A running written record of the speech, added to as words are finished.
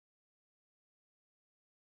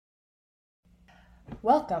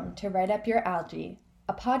Welcome to Write Up Your Algae,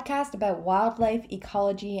 a podcast about wildlife,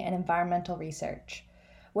 ecology, and environmental research.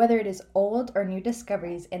 Whether it is old or new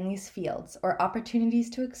discoveries in these fields or opportunities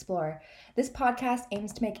to explore, this podcast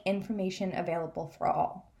aims to make information available for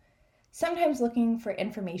all. Sometimes looking for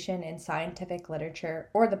information in scientific literature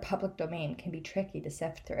or the public domain can be tricky to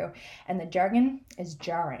sift through, and the jargon is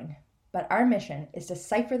jarring. But our mission is to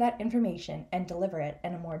decipher that information and deliver it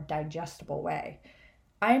in a more digestible way.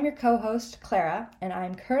 I am your co-host, Clara, and I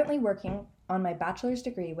am currently working on my bachelor's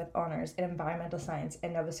degree with honors in environmental science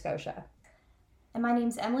in Nova Scotia. And my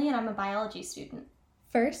name's Emily, and I'm a biology student.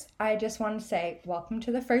 First, I just want to say welcome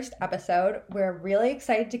to the first episode. We're really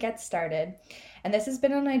excited to get started, and this has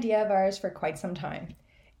been an idea of ours for quite some time.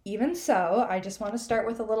 Even so, I just want to start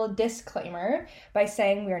with a little disclaimer by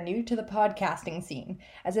saying we are new to the podcasting scene.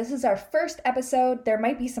 As this is our first episode, there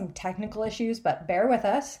might be some technical issues, but bear with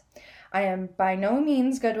us. I am by no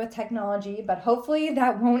means good with technology, but hopefully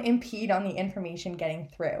that won't impede on the information getting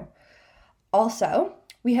through. Also,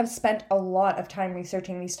 we have spent a lot of time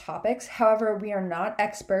researching these topics. However, we are not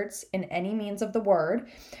experts in any means of the word.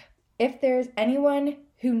 If there's anyone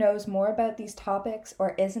who knows more about these topics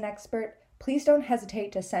or is an expert, please don't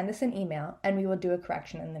hesitate to send us an email and we will do a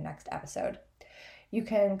correction in the next episode. You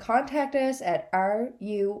can contact us at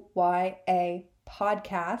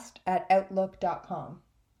ruyapodcast@outlook.com.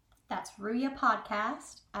 That's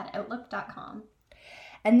ruyapodcast@outlook.com.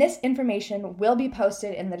 And this information will be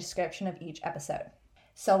posted in the description of each episode.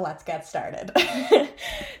 So let's get started.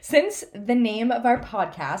 Since the name of our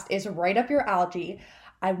podcast is Write Up Your Algae,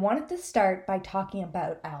 I wanted to start by talking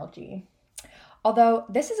about algae. Although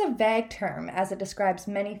this is a vague term as it describes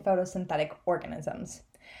many photosynthetic organisms.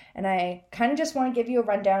 And I kind of just want to give you a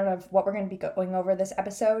rundown of what we're going to be going over this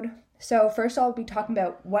episode. So first I'll be talking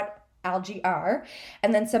about what algae are,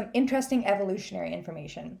 and then some interesting evolutionary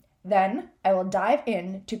information. Then I will dive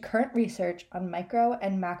into current research on micro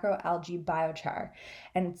and macroalgae biochar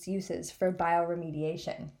and its uses for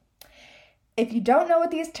bioremediation. If you don't know what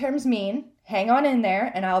these terms mean, hang on in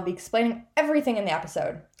there and I'll be explaining everything in the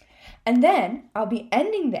episode. And then I'll be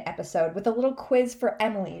ending the episode with a little quiz for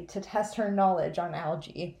Emily to test her knowledge on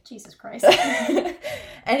algae. Jesus Christ.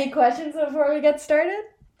 Any questions before we get started?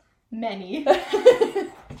 Many.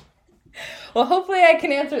 Well, hopefully I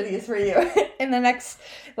can answer these for you in the next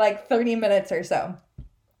 30 minutes or so.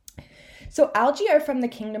 So algae are from the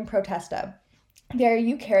kingdom Protista. They are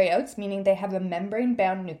eukaryotes, meaning they have a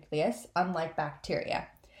membrane-bound nucleus, unlike bacteria.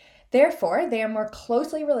 Therefore, they are more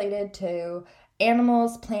closely related to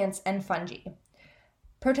animals, plants, and fungi.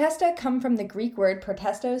 Protista come from the Greek word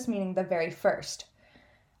protestos, meaning the very first.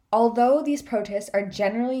 Although these protists are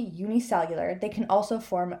generally unicellular, they can also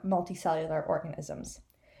form multicellular organisms.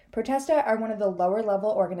 Protista are one of the lower level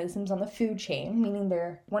organisms on the food chain, meaning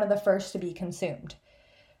they're one of the first to be consumed.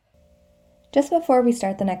 Just before we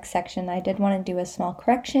start the next section, I did want to do a small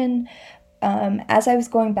correction. As I was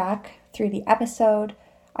going back through the episode,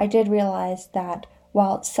 I did realize that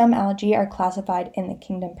while some algae are classified in the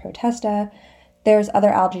kingdom Protista, there's other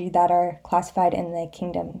algae that are classified in the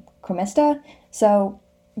kingdom Chromista. So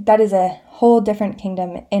that is a whole different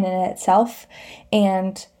kingdom in and itself.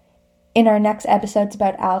 And in our next episodes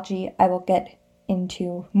about algae, I will get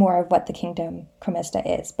into more of what the kingdom Chromista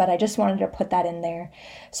is. But I just wanted to put that in there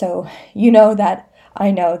so you know that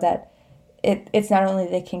I know that it's not only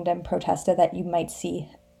the kingdom Protista that you might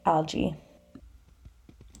see algae.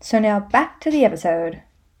 So now back to the episode.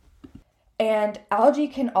 And algae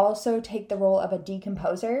can also take the role of a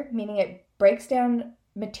decomposer, meaning it breaks down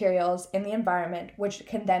materials in the environment, which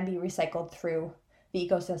can then be recycled through the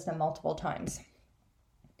ecosystem multiple times.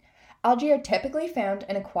 Algae are typically found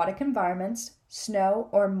in aquatic environments, snow,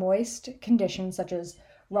 or moist conditions such as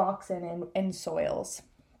rocks and in soils.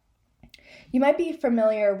 You might be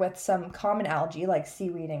familiar with some common algae like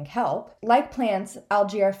seaweed and kelp. Like plants,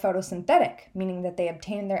 algae are photosynthetic, meaning that they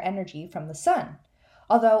obtain their energy from the sun.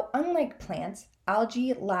 Although, unlike plants,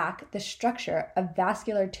 algae lack the structure of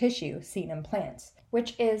vascular tissue seen in plants,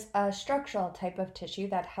 which is a structural type of tissue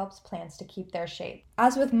that helps plants to keep their shape.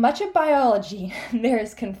 As with much of biology, there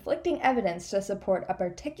is conflicting evidence to support a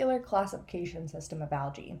particular classification system of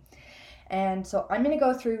algae. And so I'm going to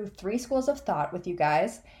go through 3 schools of thought with you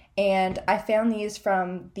guys, and I found these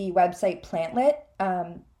from the website Plantlet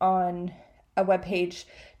on a webpage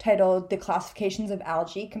titled The Classifications of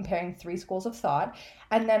Algae, comparing 3 schools of thought,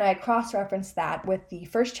 and then I cross-referenced that with the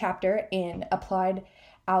first chapter in Applied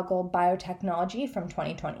Algal Biotechnology from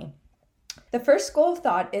 2020. The first school of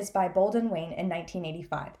thought is by Bold and Wayne in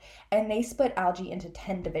 1985, and they split algae into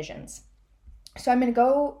 10 divisions. So I'm going to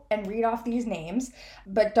go and read off these names,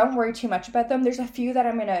 but don't worry too much about them. There's a few that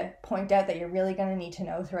I'm going to point out that you're really going to need to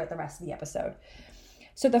know throughout the rest of the episode.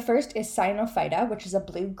 So the first is Cyanophyta, which is a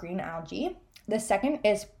blue-green algae. The second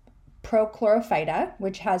is Prochlorophyta,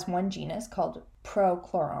 which has one genus called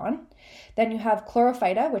Prochloron. Then you have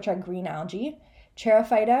Chlorophyta, which are green algae.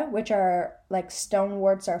 Charophyta, which are like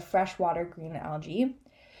stoneworts, are freshwater green algae.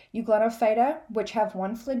 Euglenophyta, which have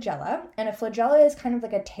one flagella, and a flagella is kind of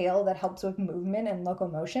like a tail that helps with movement and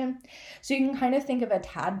locomotion. So you can kind of think of a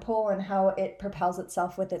tadpole and how it propels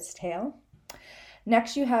itself with its tail.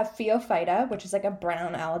 Next, you have Phaeophyta, which is like a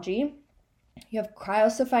brown algae. You have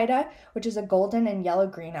Cryosophyta, which is a golden and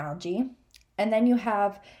yellow-green algae. And then you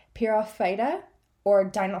have Pyrophyta,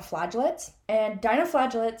 or dinoflagellates. And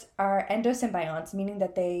dinoflagellates are endosymbionts, meaning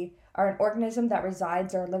that they are an organism that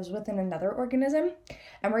resides or lives within another organism.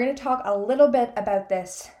 And we're going to talk a little bit about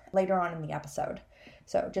this later on in the episode.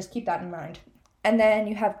 So just keep that in mind. And then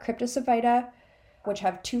you have Cryptosophyta, which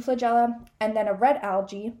have two flagella, and then a red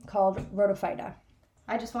algae called Rhodophyta.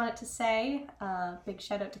 I just wanted to say a big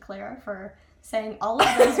shout out to Clara for saying all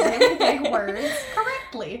of those really big words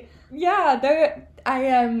correctly. Yeah,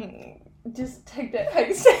 I just typed it. How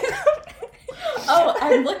you say that? Oh,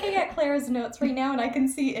 I'm looking at Claire's notes right now, and I can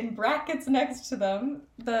see in brackets next to them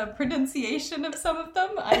the pronunciation of some of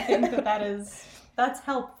them. I think that's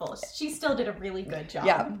helpful. She still did a really good job.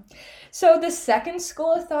 Yeah. So the second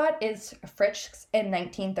school of thought is Frisch's in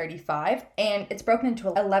 1935, and it's broken into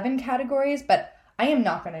 11 categories, but I am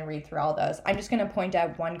not going to read through all those. I'm just going to point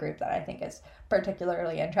out one group that I think is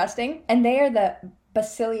particularly interesting, and they are the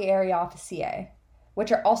Bacilliariophyceae,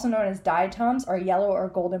 which are also known as diatoms or yellow or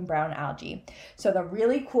golden brown algae. So the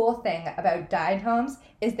really cool thing about diatoms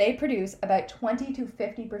is they produce about 20 to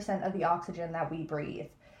 50% of the oxygen that we breathe,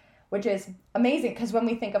 which is amazing because when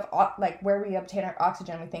we think of like where we obtain our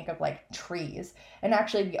oxygen, we think of like trees. And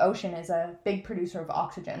actually the ocean is a big producer of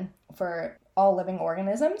oxygen for all living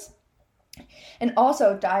organisms. And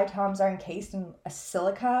also diatoms are encased in a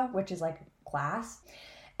silica, which is like glass.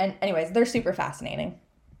 And anyways, they're super fascinating.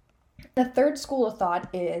 The third school of thought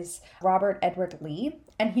is Robert Edward Lee,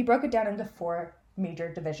 and he broke it down into 4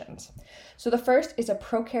 major divisions. So the first is a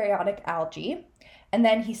prokaryotic algae, and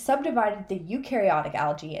then he subdivided the eukaryotic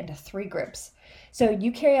algae into 3 groups. So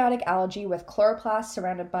eukaryotic algae with chloroplasts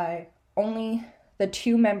surrounded by only the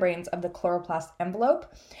 2 membranes of the chloroplast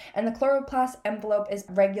envelope, and the chloroplast envelope is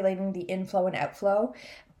regulating the inflow and outflow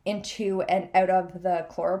into and out of the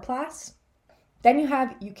chloroplasts. Then you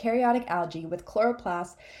have eukaryotic algae with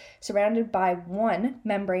chloroplasts surrounded by 1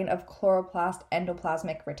 membrane of chloroplast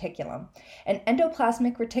endoplasmic reticulum. An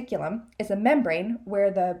endoplasmic reticulum is a membrane where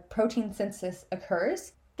the protein synthesis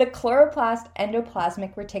occurs. The chloroplast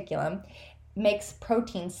endoplasmic reticulum makes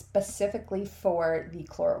proteins specifically for the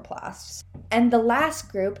chloroplasts. And the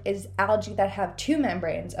last group is algae that have 2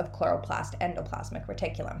 membranes of chloroplast endoplasmic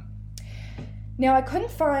reticulum. Now, I couldn't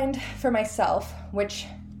find for myself which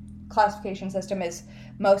classification system is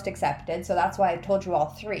most accepted, so that's why I told you all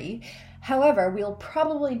 3. However, we'll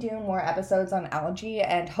probably do more episodes on algae,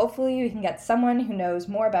 and hopefully we can get someone who knows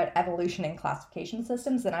more about evolution and classification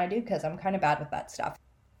systems than I do, because I'm kind of bad with that stuff.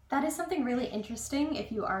 That is something really interesting if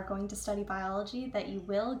you are going to study biology, that you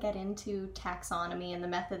will get into taxonomy and the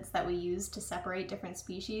methods that we use to separate different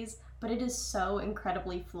species, but it is so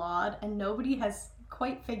incredibly flawed, and nobody has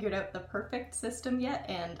quite figured out the perfect system yet,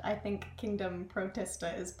 and I think Kingdom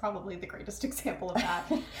Protista is probably the greatest example of that.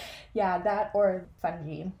 Yeah, that or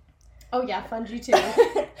fungi. Oh yeah, fungi too.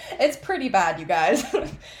 It's pretty bad, you guys.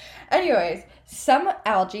 Anyways, some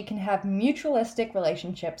algae can have mutualistic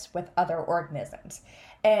relationships with other organisms.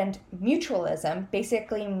 And mutualism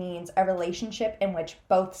basically means a relationship in which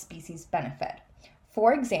both species benefit.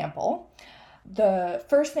 For example, the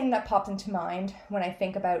first thing that pops into mind when I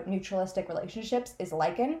think about mutualistic relationships is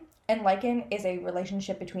lichen. And lichen is a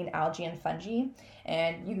relationship between algae and fungi.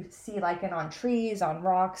 And you see lichen on trees, on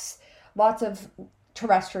rocks, lots of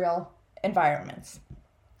terrestrial environments.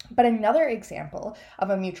 But another example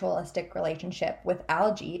of a mutualistic relationship with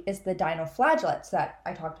algae is the dinoflagellates that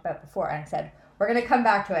I talked about before. And I said, we're going to come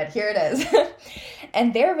back to it. Here it is.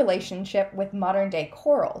 And their relationship with modern day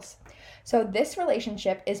corals. So this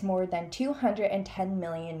relationship is more than 210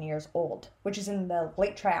 million years old, which is in the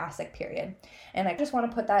late Triassic period. And I just want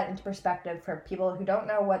to put that into perspective for people who don't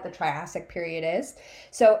know what the Triassic period is.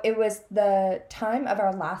 So it was the time of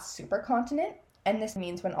our last supercontinent, and this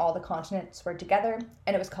means when all the continents were together,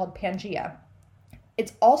 and it was called Pangaea.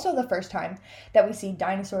 It's also the first time that we see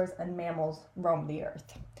dinosaurs and mammals roam the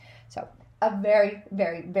earth. So a very,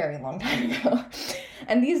 very, very long time ago.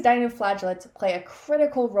 And these dinoflagellates play a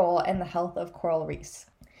critical role in the health of coral reefs.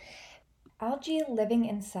 Algae living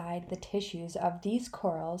inside the tissues of these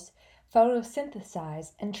corals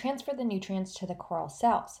photosynthesize and transfer the nutrients to the coral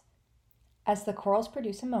cells. As the corals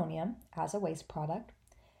produce ammonia as a waste product,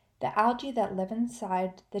 the algae that live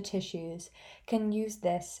inside the tissues can use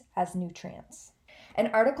this as nutrients. An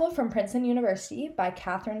article from Princeton University by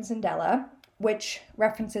Catherine Zindella, which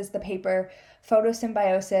references the paper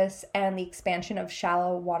Photosymbiosis and the Expansion of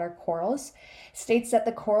Shallow Water Corals, states that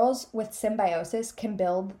the corals with symbiosis can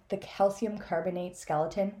build the calcium carbonate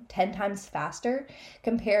skeleton 10 times faster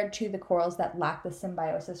compared to the corals that lack the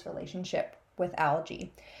symbiosis relationship with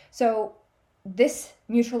algae. So this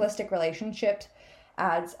mutualistic relationship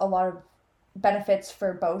adds a lot of benefits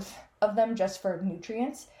for both of them, just for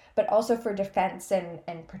nutrients, but also for defense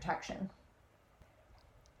and protection.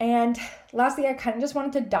 And lastly, I kind of just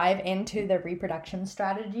wanted to dive into the reproduction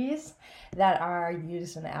strategies that are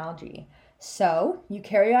used in algae. So,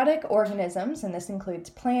 eukaryotic organisms, and this includes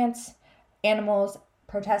plants, animals,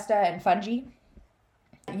 protista, and fungi,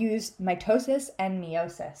 use mitosis and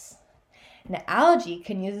meiosis. An algae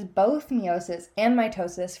can use both meiosis and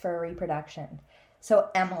mitosis for reproduction. So,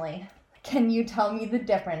 Emily, can you tell me the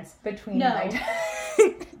difference between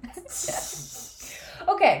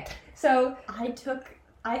Okay, so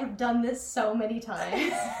I have done this so many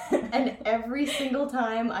times, and every single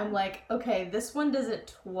time I'm like, okay, this one does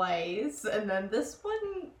it twice, and then this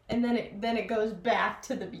one, and then it goes back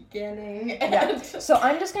to the beginning. Yeah. So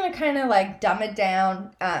I'm just gonna kind of like dumb it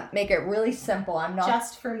down, make it really simple. I'm not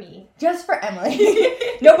just for me, just for Emily,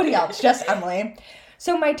 nobody else, just Emily.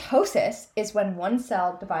 So mitosis is when one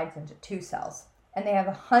cell divides into two cells, and they have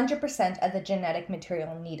 100% of the genetic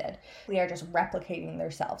material needed. They are just replicating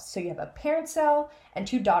themselves. So you have a parent cell and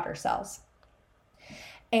two daughter cells.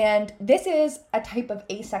 And this is a type of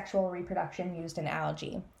asexual reproduction used in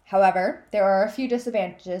algae. However, there are a few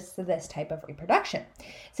disadvantages to this type of reproduction,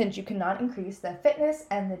 since you cannot increase the fitness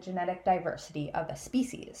and the genetic diversity of a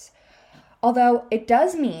species. Although it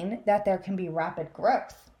does mean that there can be rapid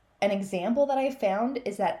growth. An example that I found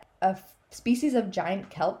is that a species of giant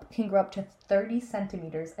kelp can grow up to 30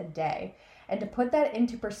 centimeters a day. And to put that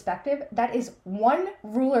into perspective, that is one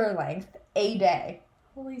ruler length a day.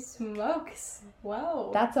 Holy smokes.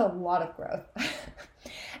 Whoa. That's a lot of growth.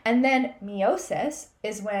 And then meiosis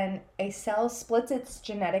is when a cell splits its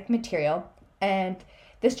genetic material, and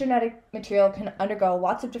this genetic material can undergo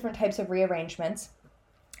lots of different types of rearrangements,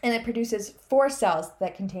 and it produces 4 cells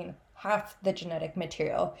that contain half the genetic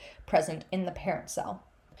material present in the parent cell.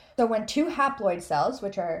 So when 2 haploid cells,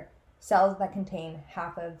 which are cells that contain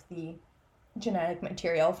half of the genetic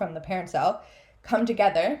material from the parent cell, come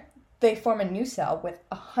together, they form a new cell with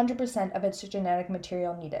 100% of its genetic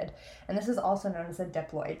material needed. And this is also known as a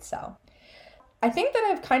diploid cell. I think that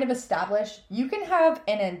I've kind of established you can have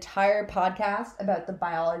an entire podcast about the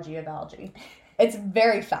biology of algae. It's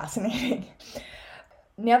very fascinating.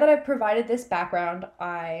 Now that I've provided this background,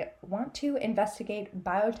 I want to investigate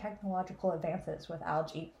biotechnological advances with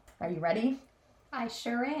algae. Are you ready? I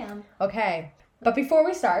sure am. Okay, but before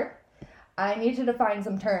we start, I need to define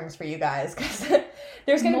some terms for you guys, because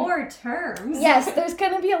there's going to be more terms. Yes, there's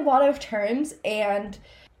going to be a lot of terms, and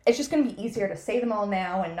it's just going to be easier to say them all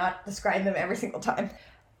now and not describe them every single time.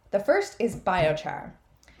 The first is biochar.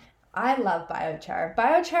 I love biochar.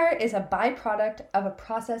 Biochar is a byproduct of a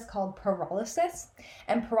process called pyrolysis,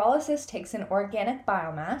 and pyrolysis takes an organic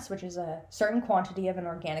biomass, which is a certain quantity of an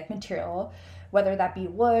organic material, whether that be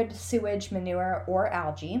wood, sewage, manure, or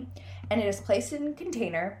algae, and it is placed in a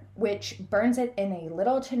container which burns it in a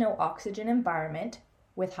little to no oxygen environment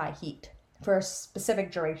with high heat for a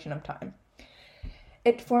specific duration of time.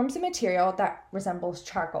 It forms a material that resembles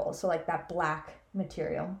charcoal, so like that black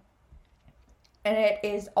material. And it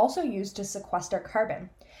is also used to sequester carbon.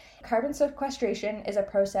 Carbon sequestration is a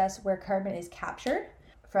process where carbon is captured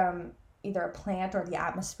from either a plant or the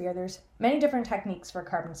atmosphere. There's many different techniques for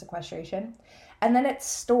carbon sequestration. And then it's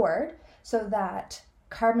stored so that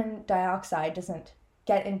carbon dioxide doesn't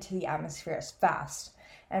get into the atmosphere as fast.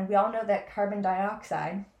 And we all know that carbon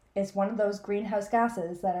dioxide is one of those greenhouse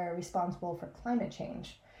gases that are responsible for climate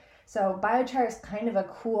change. So biochar is kind of a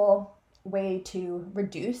cool way to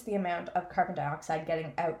reduce the amount of carbon dioxide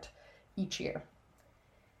getting out each year.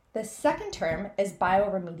 The second term is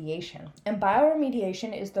bioremediation, and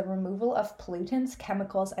bioremediation is the removal of pollutants,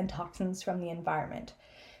 chemicals, and toxins from the environment.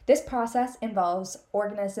 This process involves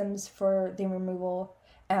organisms for the removal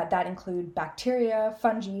that include bacteria,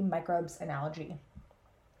 fungi, microbes, and algae.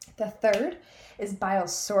 The third is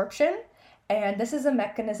biosorption, and this is a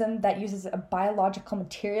mechanism that uses a biological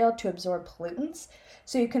material to absorb pollutants.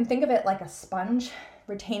 So you can think of it like a sponge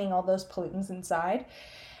retaining all those pollutants inside.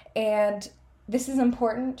 And This is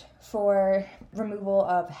important for removal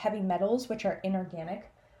of heavy metals, which are inorganic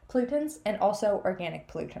pollutants, and also organic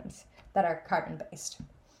pollutants that are carbon-based.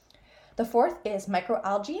 The fourth is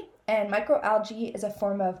microalgae, and microalgae is a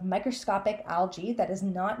form of microscopic algae that is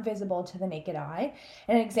not visible to the naked eye.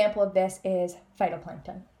 And an example of this is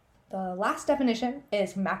phytoplankton. The last definition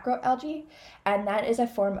is macroalgae, and that is a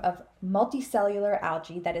form of multicellular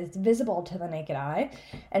algae that is visible to the naked eye.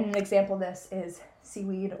 And an example of this is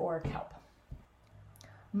seaweed or kelp.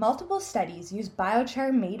 Multiple studies use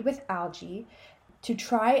biochar made with algae to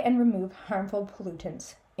try and remove harmful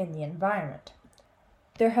pollutants in the environment.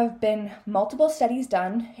 There have been multiple studies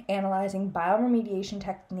done analyzing bioremediation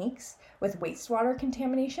techniques with wastewater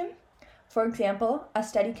contamination. For example, a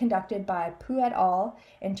study conducted by Pu et al.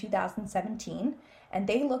 In 2017, and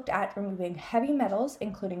they looked at removing heavy metals,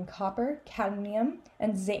 including copper, cadmium,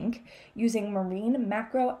 and zinc, using marine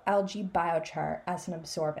macroalgae biochar as an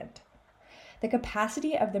absorbent. The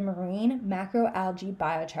capacity of the marine macroalgae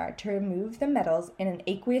biochar to remove the metals in an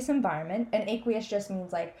aqueous environment, and aqueous just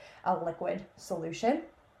means like a liquid solution,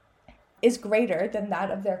 is greater than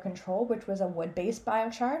that of their control, which was a wood-based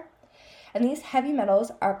biochar. And these heavy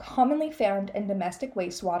metals are commonly found in domestic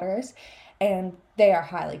wastewaters, and they are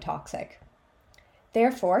highly toxic.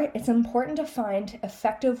 Therefore, it's important to find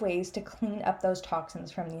effective ways to clean up those toxins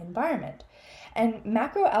from the environment. And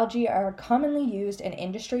macroalgae are commonly used in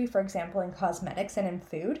industry, for example, in cosmetics and in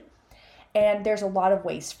food. And there's a lot of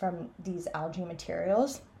waste from these algae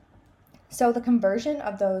materials. So the conversion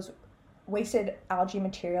of those wasted algae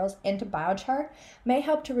materials into biochar may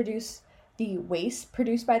help to reduce the waste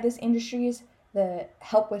produced by these industries, the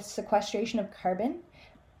help with sequestration of carbon,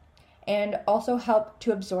 and also help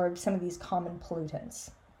to absorb some of these common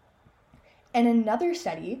pollutants. And another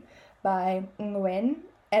study by Nguyen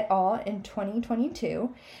et al. In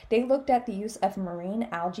 2022, they looked at the use of marine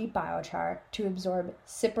algae biochar to absorb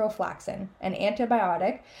ciprofloxacin, an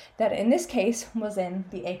antibiotic that in this case was in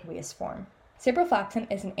the aqueous form.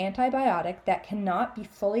 Ciprofloxacin is an antibiotic that cannot be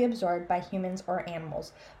fully absorbed by humans or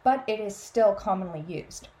animals, but it is still commonly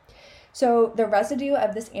used. So the residue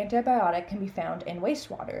of this antibiotic can be found in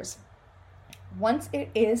wastewaters. Once it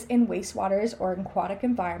is in wastewaters or in aquatic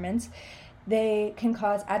environments, they can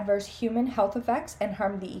cause adverse human health effects and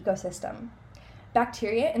harm the ecosystem.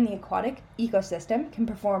 Bacteria in the aquatic ecosystem can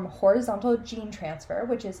perform horizontal gene transfer,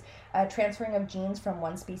 which is transferring of genes from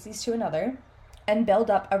one species to another, and build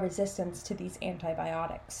up a resistance to these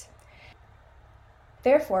antibiotics.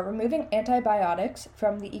 Therefore, removing antibiotics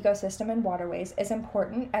from the ecosystem and waterways is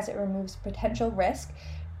important as it removes potential risk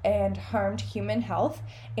and harm to human health,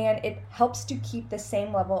 and it helps to keep the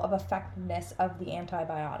same level of effectiveness of the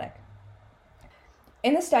antibiotic.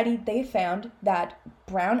 In the study, they found that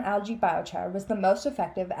brown algae biochar was the most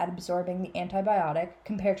effective at absorbing the antibiotic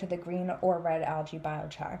compared to the green or red algae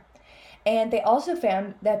biochar. And they also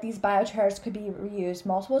found that these biochars could be reused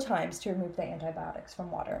multiple times to remove the antibiotics from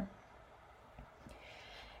water.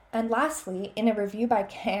 And lastly, in a review by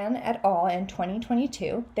Can et al. In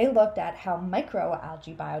 2022, they looked at how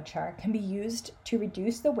microalgae biochar can be used to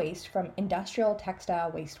reduce the waste from industrial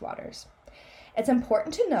textile wastewaters. It's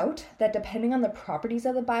important to note that depending on the properties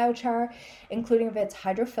of the biochar, including if it's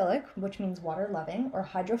hydrophilic, which means water-loving, or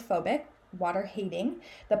hydrophobic, water-hating,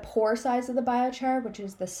 the pore size of the biochar, which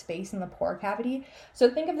is the space in the pore cavity. So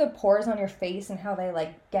think of the pores on your face and how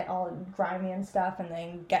they get all grimy and stuff and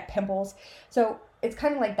then get pimples. So it's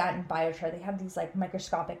kind of like that in biochar. They have these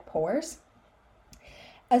microscopic pores,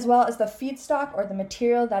 as well as the feedstock or the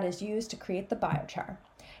material that is used to create the biochar.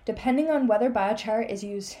 Depending on whether biochar is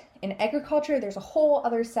used in agriculture, there's a whole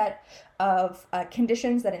other set of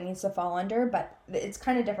conditions that it needs to fall under, but it's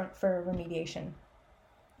kind of different for remediation.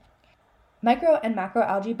 Micro and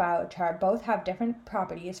macroalgae biochar both have different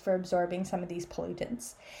properties for absorbing some of these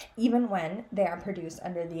pollutants, even when they are produced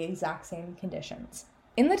under the exact same conditions.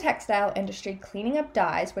 In the textile industry, cleaning up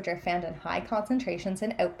dyes, which are found in high concentrations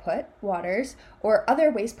in output waters, or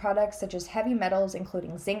other waste products such as heavy metals,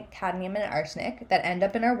 including zinc, cadmium, and arsenic, that end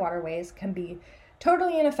up in our waterways can be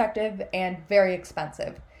totally ineffective and very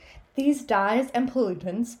expensive. These dyes and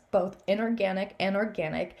pollutants, both inorganic and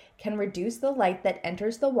organic, can reduce the light that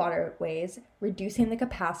enters the waterways, reducing the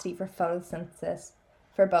capacity for photosynthesis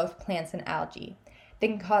for both plants and algae. They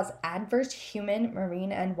can cause adverse human,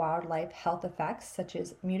 marine, and wildlife health effects such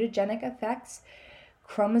as mutagenic effects,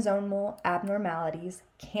 chromosomal abnormalities,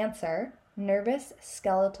 cancer, nervous,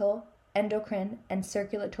 skeletal, endocrine, and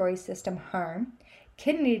circulatory system harm,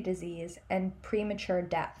 kidney disease, and premature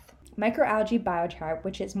death. Microalgae biochar,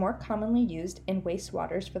 which is more commonly used in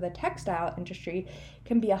wastewaters for the textile industry,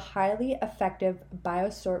 can be a highly effective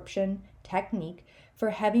bioabsorption technique for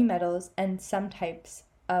heavy metals and some types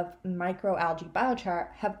of microalgae biochar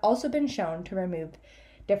have also been shown to remove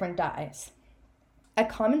different dyes. A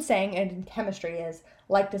common saying in chemistry is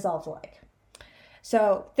like dissolves like.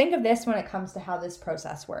 So think of this when it comes to how this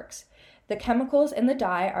process works. The chemicals in the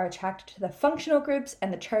dye are attracted to the functional groups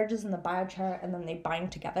and the charges in the biochar, and then they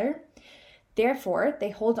bind together. Therefore,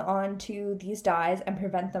 they hold on to these dyes and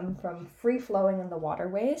prevent them from free-flowing in the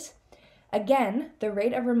waterways. Again, the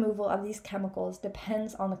rate of removal of these chemicals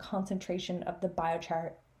depends on the concentration of the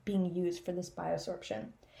biochar being used for this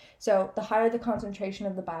biosorption. So the higher the concentration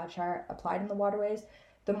of the biochar applied in the waterways,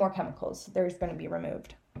 the more chemicals there's going to be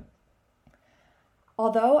removed.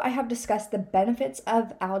 Although I have discussed the benefits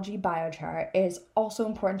of algae biochar, it is also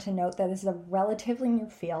important to note that this is a relatively new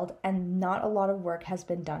field and not a lot of work has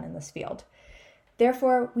been done in this field.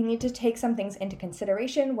 Therefore, we need to take some things into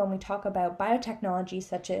consideration when we talk about biotechnology,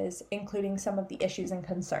 such as including some of the issues and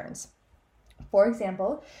concerns. For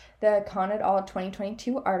example, the Kahn et al.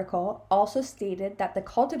 2022 article also stated that the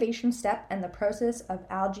cultivation step and the process of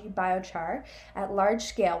algae biochar at large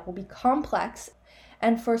scale will be complex,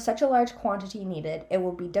 and for such a large quantity needed, it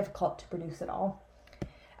will be difficult to produce it all.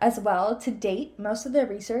 As well, to date, most of the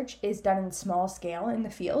research is done in small scale in the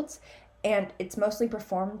fields, and it's mostly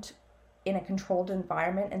performed in a controlled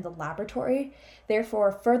environment in the laboratory.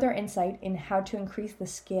 Therefore, further insight in how to increase the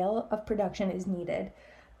scale of production is needed,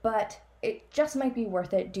 but it just might be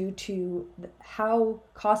worth it due to how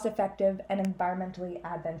cost-effective and environmentally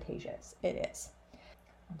advantageous it is.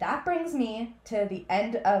 That brings me to the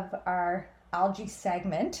end of our algae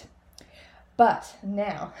segment. But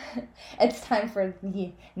now it's time for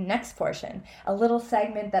the next portion, a little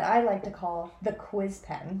segment that I like to call the quiz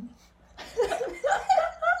pen.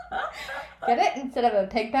 Get it? Instead of a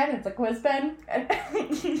pig pen, it's a quiz pen.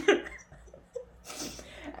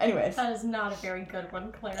 Anyways. That is not a very good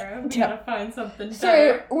one, Clara. We gotta find something better.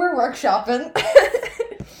 Sorry, we're workshopping.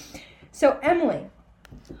 So, Emily,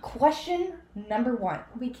 question number 1.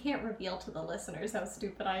 We can't reveal to the listeners how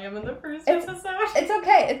stupid I am in the first episode. It's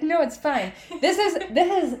okay. No, it's fine. This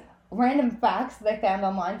is random facts that I found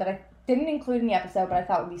online that I didn't include in the episode, but I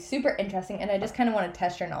thought would be super interesting, and I just kind of want to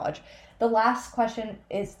test your knowledge. The last question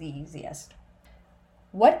is the easiest.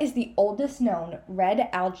 What is the oldest known red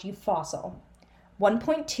algae fossil?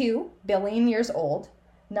 1.2 billion years old,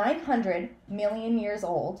 900 million years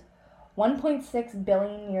old, 1.6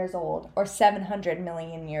 billion years old, or 700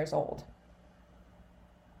 million years old?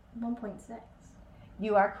 1.6.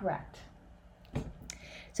 You are correct.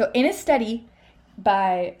 So in a study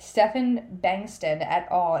by Stefan Bengston et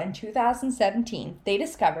al. In 2017, they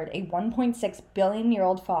discovered a 1.6 billion year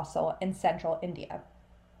old fossil in central India.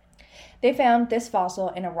 They found this fossil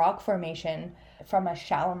in a rock formation from a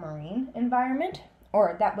shallow marine environment,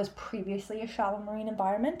 or that was previously a shallow marine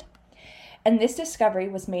environment. And this discovery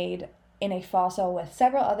was made in a fossil with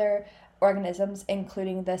several other organisms,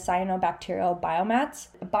 including the cyanobacterial biomats.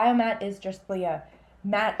 A biomat is just a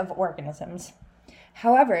mat of organisms.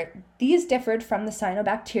 However, these differed from the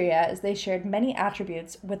cyanobacteria as they shared many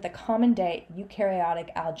attributes with the common-day eukaryotic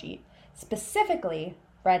algae, specifically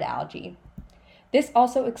red algae. This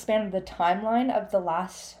also expanded the timeline of the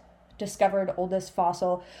last discovered oldest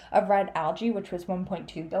fossil of red algae, which was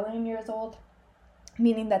 1.2 billion years old,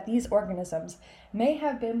 meaning that these organisms may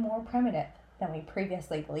have been more primitive than we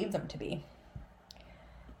previously believed them to be.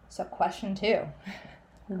 So question 2.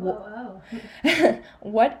 Whoa.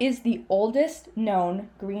 What is the oldest known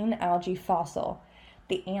green algae fossil,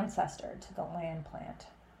 the ancestor to the land plant?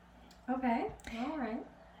 Okay, all right.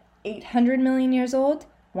 800 million years old,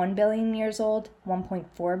 1 billion years old,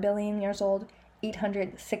 1.4 billion years old,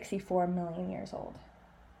 864 million years old.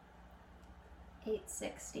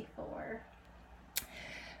 864.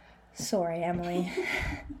 Sorry, Emily.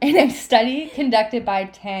 In a study conducted by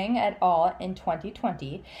Tang et al. In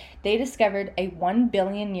 2020, they discovered a 1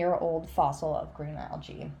 billion year old fossil of green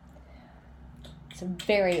algae. It's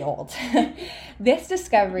very old. This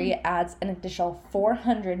discovery adds an additional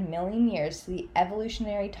 400 million years to the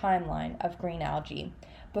evolutionary timeline of green algae.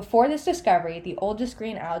 Before this discovery, the oldest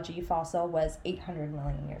green algae fossil was 800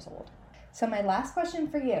 million years old. So my last question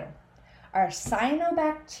for you. Are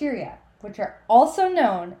cyanobacteria, which are also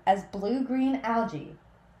known as blue-green algae,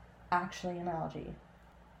 actually an algae?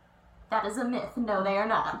 That is a myth. No, they are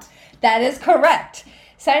not. That is correct.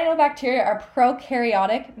 Cyanobacteria are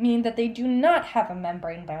prokaryotic, meaning that they do not have a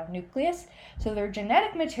membrane-bound nucleus, so their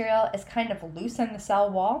genetic material is kind of loose in the cell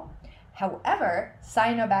wall. However,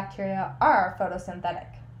 cyanobacteria are photosynthetic.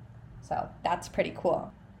 So that's pretty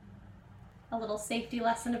cool. A little safety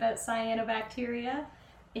lesson about cyanobacteria.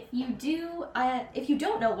 If you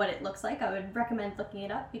don't know what it looks like, I would recommend looking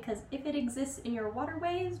it up, because if it exists in your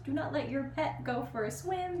waterways, do not let your pet go for a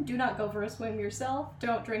swim. Do not go for a swim yourself.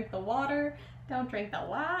 Don't drink the water. Don't drink the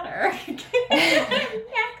water.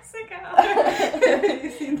 Mexico. Have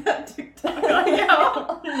you seen that TikTok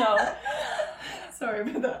audio? No. Sorry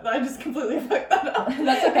about that. I just completely fucked that up.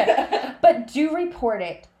 That's okay. But do report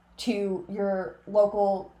it to your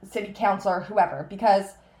local city council or whoever,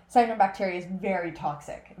 because cyanobacteria is very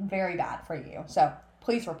toxic, very bad for you. So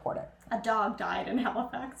please report it. A dog died in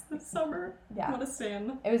Halifax this summer. Yeah. What a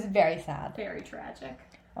sin. It was very sad. Very tragic.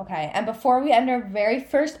 Okay, and before we end our very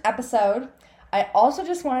first episode, I also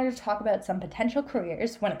just wanted to talk about some potential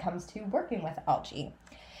careers when it comes to working with algae.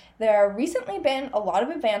 There have recently been a lot of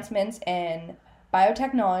advancements in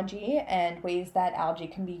biotechnology and ways that algae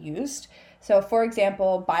can be used. So, for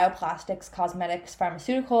example, bioplastics, cosmetics,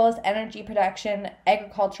 pharmaceuticals, energy production,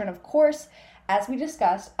 agriculture, and of course, as we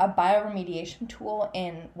discussed, a bioremediation tool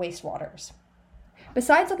in wastewaters.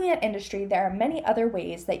 Besides looking at industry, there are many other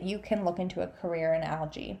ways that you can look into a career in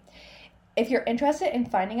algae. If you're interested in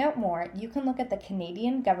finding out more, you can look at the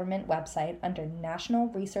Canadian government website under National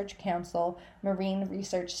Research Council Marine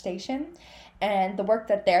Research Station and the work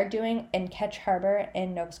that they're doing in Ketch Harbor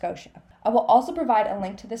in Nova Scotia. I will also provide a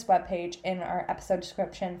link to this webpage in our episode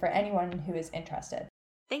description for anyone who is interested.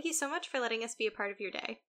 Thank you so much for letting us be a part of your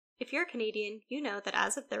day. If you're Canadian, you know that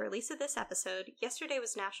as of the release of this episode, yesterday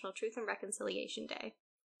was National Truth and Reconciliation Day.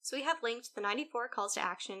 So we have linked the 94 calls to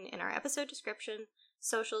action in our episode description,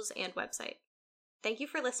 socials, and website. Thank you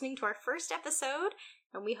for listening to our first episode,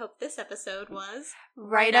 and we hope this episode was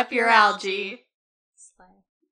right up your algae. Slay.